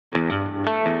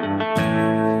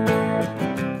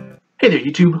Hey there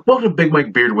YouTube, welcome to Big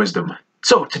Mike Beard Wisdom.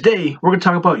 So today we're going to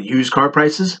talk about used car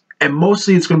prices, and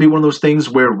mostly it's going to be one of those things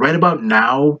where right about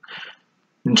now,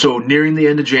 and so nearing the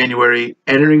end of January,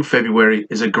 entering February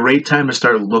is a great time to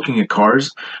start looking at cars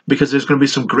because there's going to be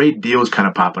some great deals kind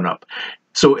of popping up.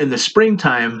 So in the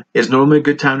springtime is normally a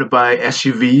good time to buy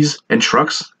SUVs and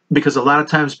trucks because a lot of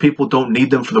times people don't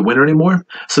need them for the winter anymore,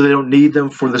 so they don't need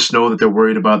them for the snow that they're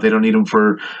worried about. They don't need them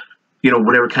for,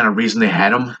 whatever kind of reason they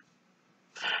had them.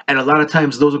 And a lot of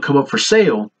times those will come up for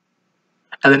sale.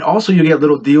 And then also you get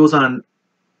little deals on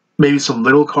maybe some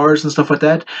little cars and stuff like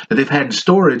that they've had in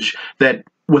storage that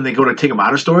when they go to take them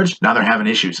out of storage, now they're having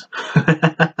issues.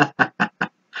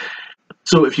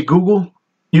 So if you Google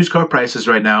used car prices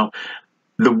right now,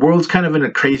 the world's kind of in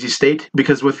a crazy state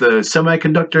because with the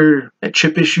semiconductor and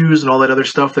chip issues and all that other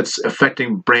stuff that's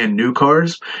affecting brand new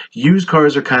cars, used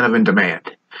cars are kind of in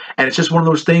demand. And it's just one of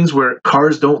those things where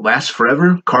cars don't last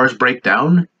forever, cars break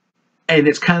down, and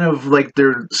it's kind of like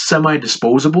they're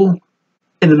semi-disposable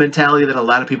in the mentality that a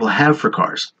lot of people have for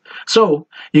cars. So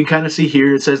you can kind of see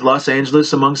here, it says Los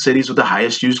Angeles among cities with the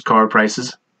highest used car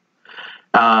prices.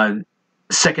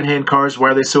 Secondhand cars, why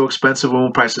are they so expensive when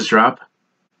will prices drop?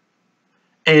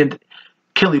 And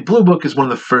Kelley Blue Book is one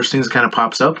of the first things that kind of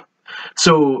pops up.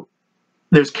 So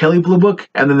there's Kelley Blue Book,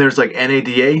 and then there's like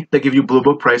NADA that give you Blue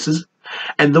Book prices.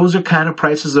 And those are kind of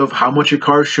prices of how much your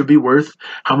car should be worth,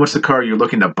 how much the car you're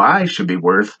looking to buy should be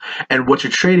worth, and what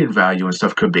your trade-in value and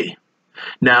stuff could be.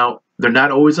 Now, they're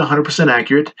not always 100%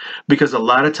 accurate because a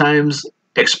lot of times,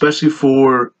 especially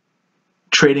for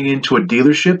trading into a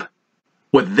dealership,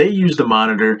 what they use to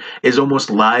monitor is almost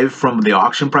live from the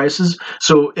auction prices.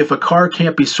 So if a car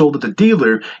can't be sold at the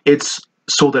dealer, it's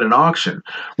sold at an auction.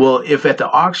 Well, if at the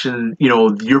auction,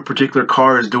 your particular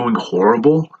car is doing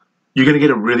horrible, you're going to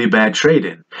get a really bad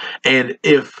trade-in. And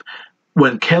if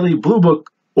when Kelley Blue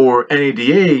Book or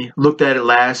NADA looked at it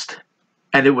last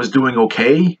and it was doing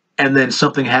okay, and then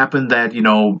something happened that,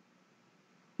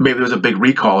 maybe there was a big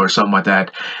recall or something like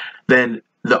that, then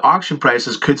the auction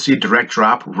prices could see a direct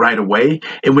drop right away,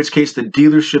 in which case the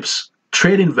dealership's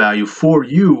trade-in value for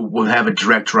you will have a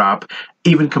direct drop,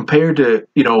 even compared to,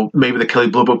 maybe the Kelley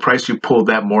Blue Book price you pulled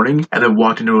that morning and then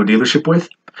walked into a dealership with.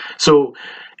 So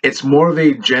it's more of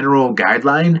a general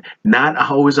guideline, not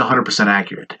always 100%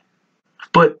 accurate.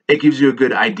 But it gives you a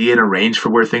good idea and a range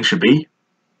for where things should be.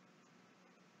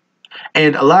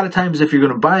 And a lot of times if you're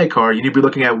going to buy a car, you need to be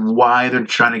looking at why they're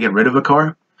trying to get rid of a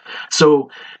car.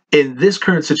 So in this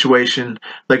current situation,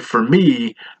 like for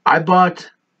me, I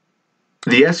bought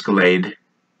the Escalade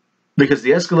because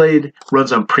the Escalade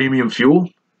runs on premium fuel,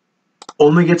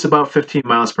 only gets about 15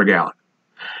 miles per gallon.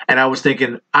 And I was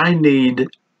thinking, I need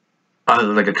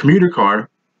like a commuter car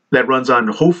that runs on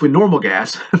hopefully normal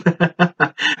gas,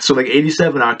 so like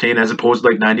 87 octane as opposed to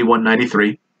like 91,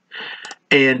 93,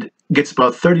 and gets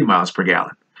about 30 miles per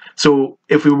gallon. So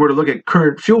if we were to look at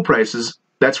current fuel prices,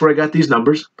 that's where I got these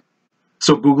numbers.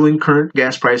 So Googling current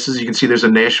gas prices, you can see there's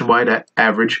a nationwide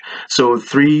average. So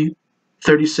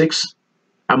 336,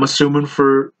 I'm assuming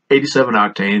for 87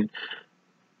 octane,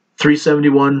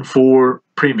 371 for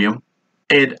premium,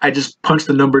 and I just punched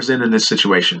the numbers in this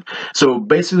situation. So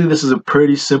basically this is a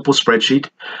pretty simple spreadsheet.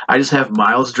 I just have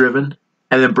miles driven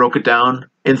and then broke it down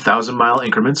in 1,000-mile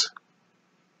increments.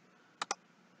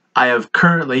 I have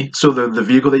currently, so the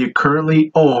vehicle that you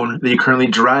currently own, that you currently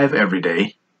drive every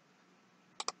day,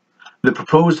 the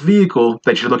proposed vehicle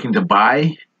that you're looking to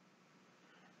buy,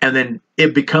 and then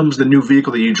it becomes the new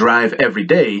vehicle that you drive every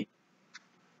day,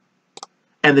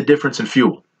 and the difference in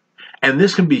fuel. And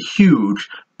this can be huge,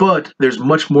 but there's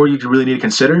much more you really need to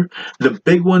consider. The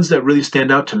big ones that really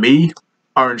stand out to me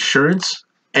are insurance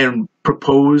and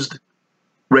proposed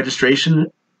registration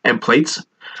and plates.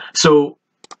 So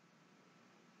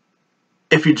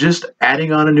if you're just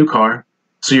adding on a new car,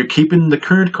 so you're keeping the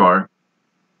current car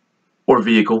or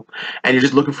vehicle, and you're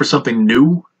just looking for something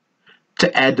new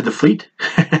to add to the fleet,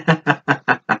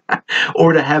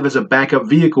 or to have as a backup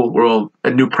vehicle or a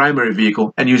new primary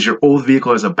vehicle and use your old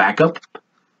vehicle as a backup,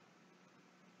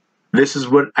 this is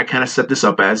what I kind of set this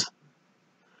up as.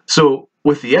 So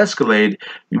with the Escalade,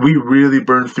 we really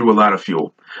burn through a lot of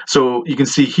fuel. So you can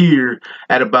see here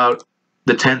at about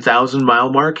the 10,000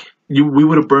 mile mark, we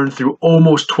would have burned through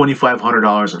almost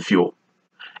 $2,500 in fuel.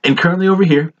 And currently over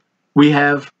here, we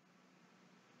have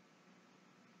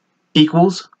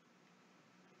equals,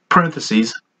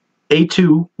 parentheses,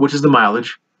 A2, which is the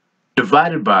mileage,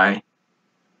 divided by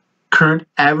current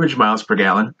average miles per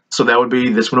gallon. So that would be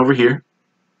this one over here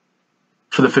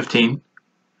for the 15.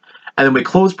 And then we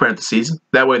close parentheses.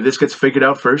 That way this gets figured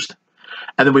out first.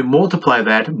 And then we multiply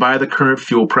that by the current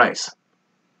fuel price.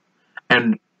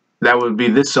 And That would be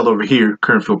this cell over here,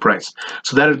 current fuel price.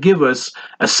 So that would give us,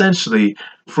 essentially,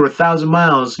 for 1,000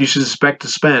 miles, you should expect to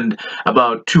spend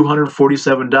about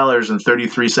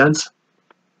 $247.33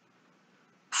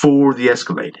 for the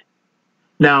Escalade.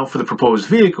 Now, for the proposed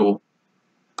vehicle,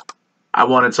 I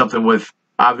wanted something with,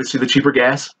 obviously, the cheaper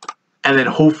gas, and then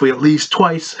hopefully at least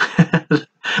twice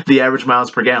the average miles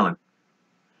per gallon.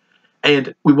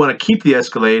 And we want to keep the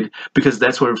Escalade because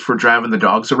that's where for driving the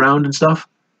dogs around and stuff.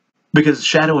 Because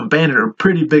Shadow and Bandit are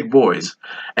pretty big boys,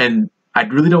 and I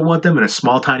really don't want them in a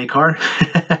small, tiny car.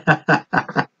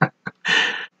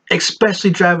 Especially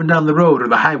driving down the road or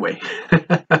the highway.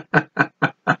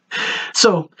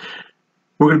 So,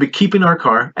 we're going to be keeping our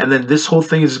car, and then this whole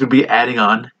thing is going to be adding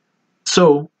on.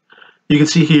 So, you can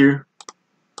see here,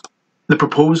 the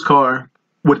proposed car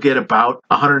would get about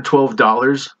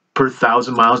 $112 per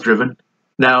 1,000 miles driven.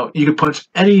 Now, you can punch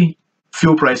any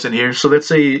fuel price in here. So let's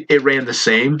say it ran the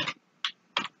same.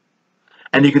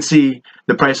 And you can see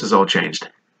the price has all changed.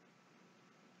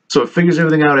 So it figures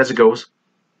everything out as it goes.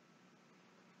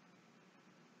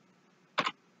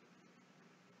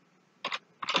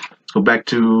 Let's go back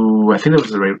to, I think that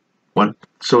was the right one.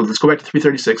 So let's go back to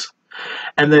 336.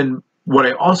 And then what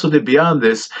I also did beyond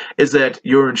this is that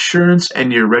your insurance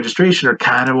and your registration are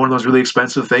kind of one of those really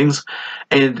expensive things.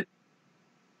 And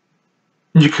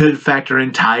you could factor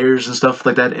in tires and stuff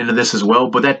like that into this as well.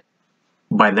 But that,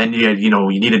 by then, you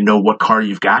need to know what car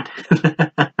you've got.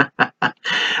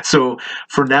 So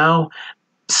for now,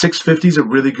 $650 is a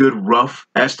really good rough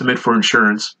estimate for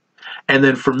insurance. And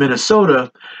then for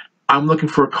Minnesota, I'm looking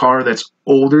for a car that's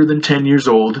older than 10 years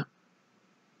old.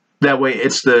 That way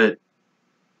it's the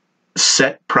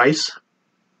set price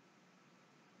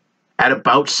at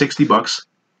about $60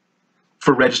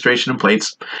 for registration and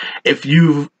plates. If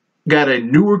you've got a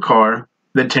newer car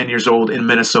than 10 years old in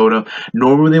Minnesota,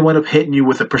 normally they wind up hitting you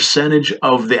with a percentage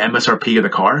of the MSRP of the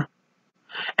car.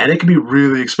 And it can be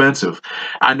really expensive.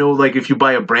 I know, like, if you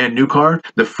buy a brand new car,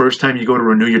 the first time you go to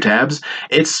renew your tabs,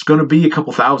 it's going to be a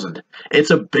couple thousand. It's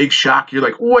a big shock. You're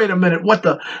like, wait a minute, what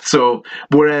the? So,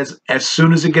 whereas as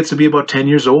soon as it gets to be about 10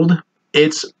 years old,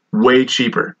 it's way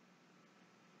cheaper.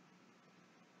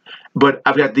 But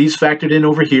I've got these factored in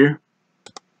over here.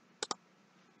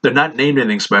 They're not named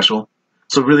anything special.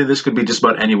 So really, this could be just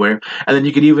about anywhere. And then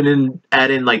you could even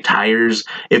add in like tires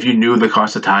if you knew the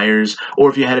cost of tires, or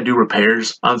if you had to do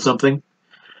repairs on something.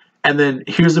 And then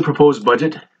here's the proposed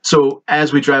budget. So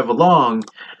as we drive along,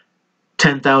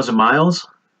 10,000 miles.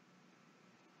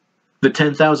 The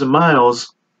 10,000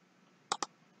 miles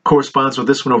corresponds with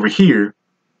this one over here.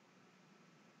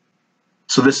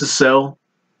 So this is cell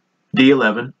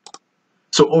D11.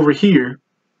 So over here,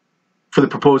 for the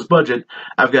proposed budget,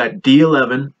 I've got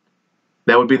D11.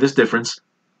 That would be this difference,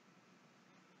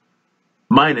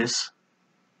 minus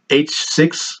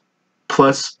H6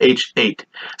 plus H8.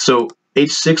 So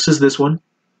H6 is this one,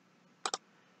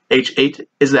 H8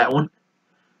 is that one.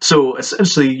 So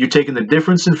essentially, you're taking the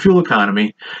difference in fuel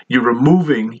economy, you're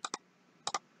removing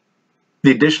the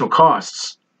additional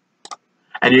costs,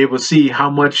 and you're able to see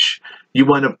how much you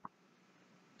wind up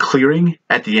clearing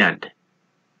at the end.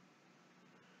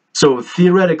 So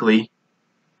theoretically,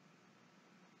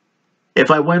 if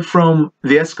I went from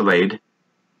the Escalade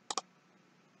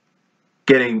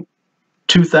getting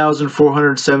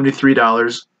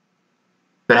 $2,473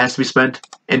 that has to be spent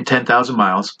in 10,000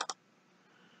 miles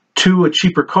to a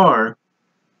cheaper car,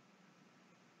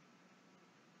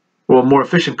 or a more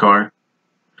efficient car,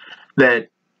 that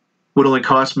would only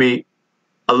cost me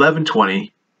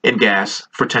 $11.20 in gas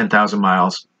for 10,000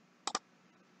 miles.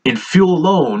 In fuel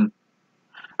alone,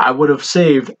 I would have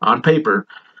saved, on paper,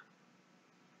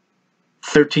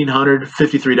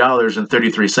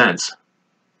 $1,353.33.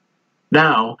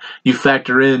 Now, you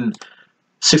factor in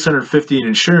 $650 in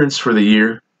insurance for the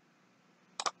year,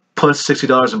 plus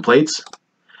 $60 in plates.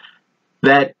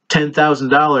 That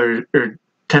 $10,000 or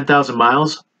 10,000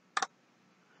 miles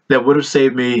that would have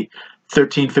saved me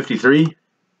 $1,353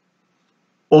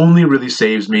 only really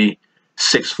saves me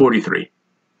 $643.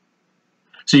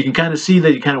 So you can kind of see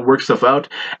that you kind of work stuff out,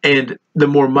 and the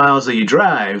more miles that you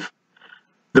drive,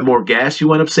 the more gas you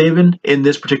wind up saving in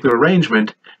this particular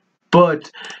arrangement. But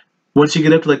once you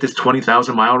get up to like this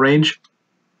 20,000 mile range,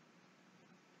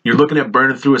 you're looking at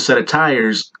burning through a set of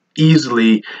tires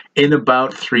easily in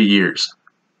about 3 years.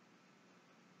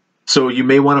 So you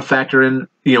may want to factor in,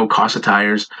 cost of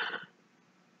tires.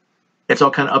 It's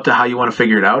all kind of up to how you want to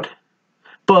figure it out.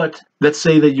 But let's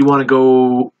say that you want to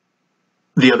go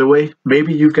the other way.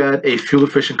 Maybe you've got a fuel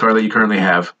efficient car that you currently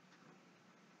have,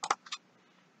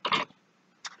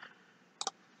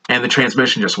 and the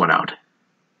transmission just went out.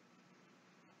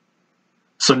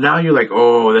 So now you're like,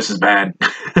 oh, this is bad.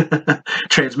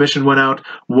 Transmission went out.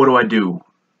 What do I do?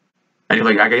 And you're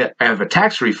like, I have a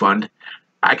tax refund.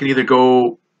 I can either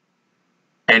go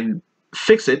and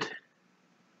fix it,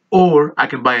 or I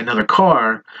can buy another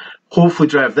car, hopefully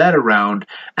drive that around,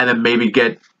 and then maybe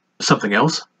get something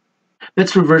else.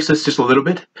 Let's reverse this just a little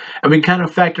bit, and we can kind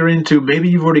of factor into maybe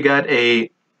you've already got a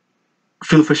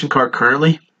fuel-efficient car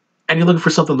currently, and you're looking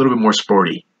for something a little bit more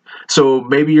sporty. So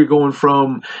maybe you're going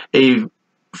from a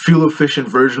fuel-efficient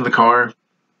version of the car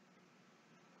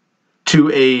to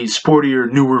a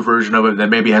sportier, newer version of it that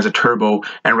maybe has a turbo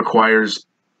and requires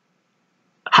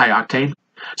high octane.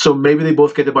 So maybe they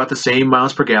both get about the same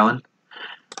miles per gallon,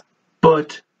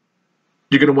 but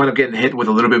you're going to wind up getting hit with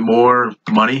a little bit more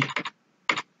money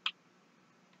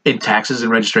in taxes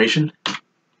and registration.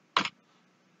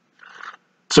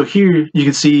 So here you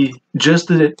can see just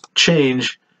the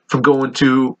change from going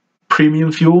to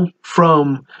premium fuel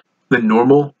from the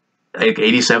normal, like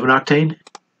 87 octane.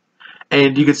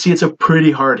 And you can see it's a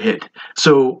pretty hard hit.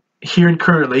 So here and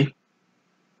currently,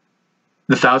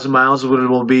 the 1,000 miles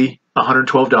will be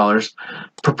 $112.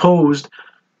 Proposed,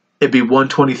 it'd be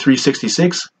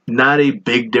 $123.66. Not a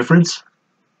big difference.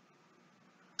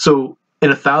 So in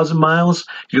 1,000 miles,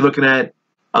 you're looking at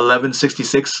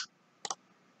 $11.66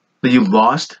 that you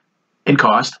lost in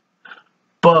cost.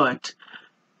 But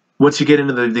once you get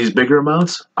into these bigger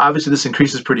amounts, obviously this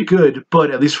increases pretty good,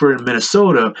 but at least for in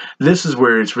Minnesota, this is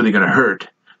where it's really going to hurt.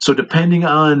 So depending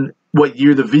on what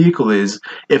year the vehicle is,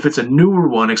 if it's a newer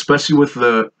one, especially with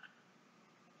the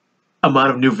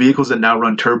amount of new vehicles that now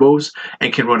run turbos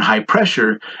and can run high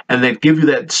pressure and then give you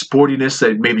that sportiness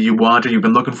that maybe you want or you've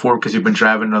been looking for because you've been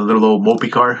driving a little old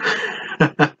mopey car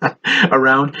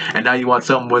around, and now you want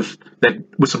something with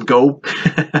some go.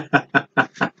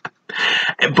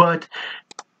 But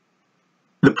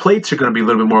the plates are going to be a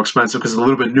little bit more expensive because it's a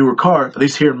little bit newer car, at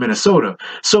least here in Minnesota.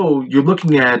 So you're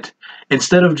looking at,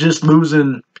 instead of just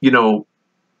losing, $11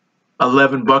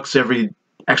 every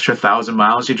extra 1,000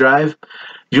 miles you drive,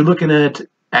 you're looking at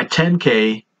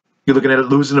 10K, you're looking at it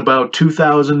losing about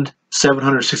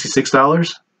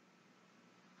 $2,766.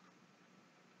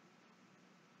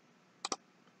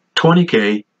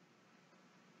 20K,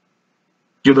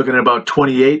 you're looking at about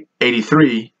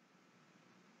 $28.83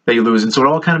 that you're losing. So it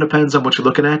all kind of depends on what you're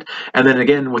looking at. And then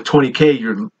again, with 20K,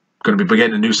 you're going to be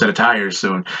getting a new set of tires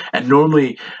soon. And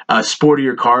normally, a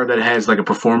sportier car that has like a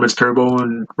performance turbo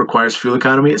and requires fuel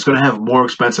economy, it's going to have more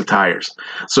expensive tires.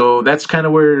 So that's kind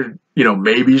of where,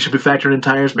 maybe you should be factoring in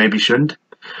tires, maybe you shouldn't.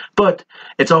 But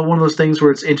it's all one of those things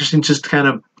where it's interesting just to kind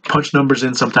of punch numbers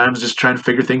in sometimes, just trying to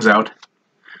figure things out.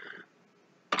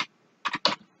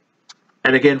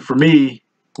 And again, for me,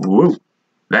 whoa,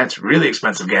 that's really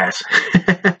expensive gas.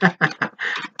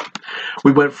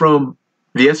 We went from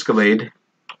the Escalade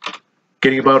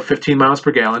getting about 15 miles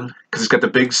per gallon because it's got the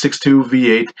big 6.2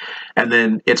 V8, and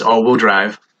then it's all-wheel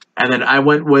drive. And then I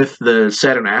went with the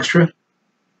Saturn Astra.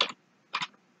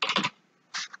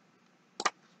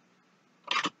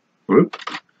 Whoop.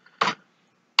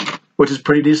 Which is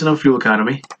pretty decent on fuel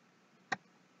economy.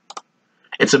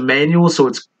 It's a manual, so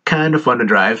it's kind of fun to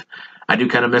drive. I do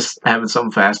kind of miss having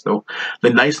something fast, though.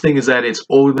 The nice thing is that it's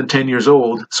older than 10 years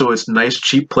old, so it's nice,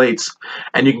 cheap plates.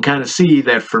 And you can kind of see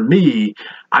that for me,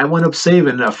 I went up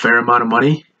saving a fair amount of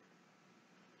money,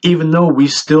 even though we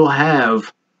still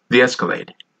have the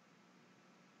Escalade.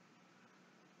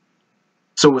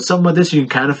 So with something like this, you can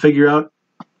kind of figure out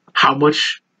how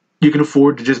much you can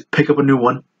afford to just pick up a new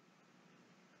one.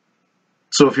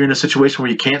 So if you're in a situation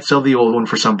where you can't sell the old one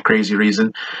for some crazy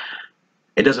reason,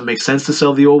 it doesn't make sense to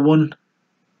sell the old one,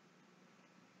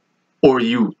 or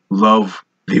you love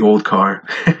the old car,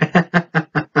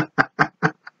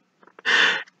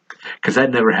 because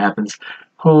that never happens.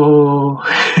 Oh.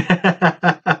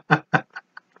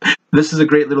 This is a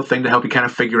great little thing to help you kind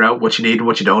of figure out what you need and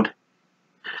what you don't,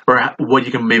 or what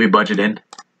you can maybe budget in.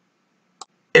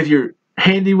 If you're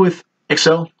handy with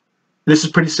Excel, this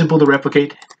is pretty simple to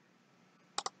replicate.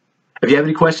 If you have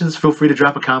any questions, feel free to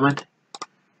drop a comment.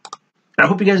 I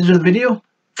hope you guys enjoyed the video.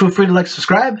 Feel free to like,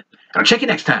 subscribe, and I'll check you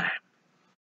next time.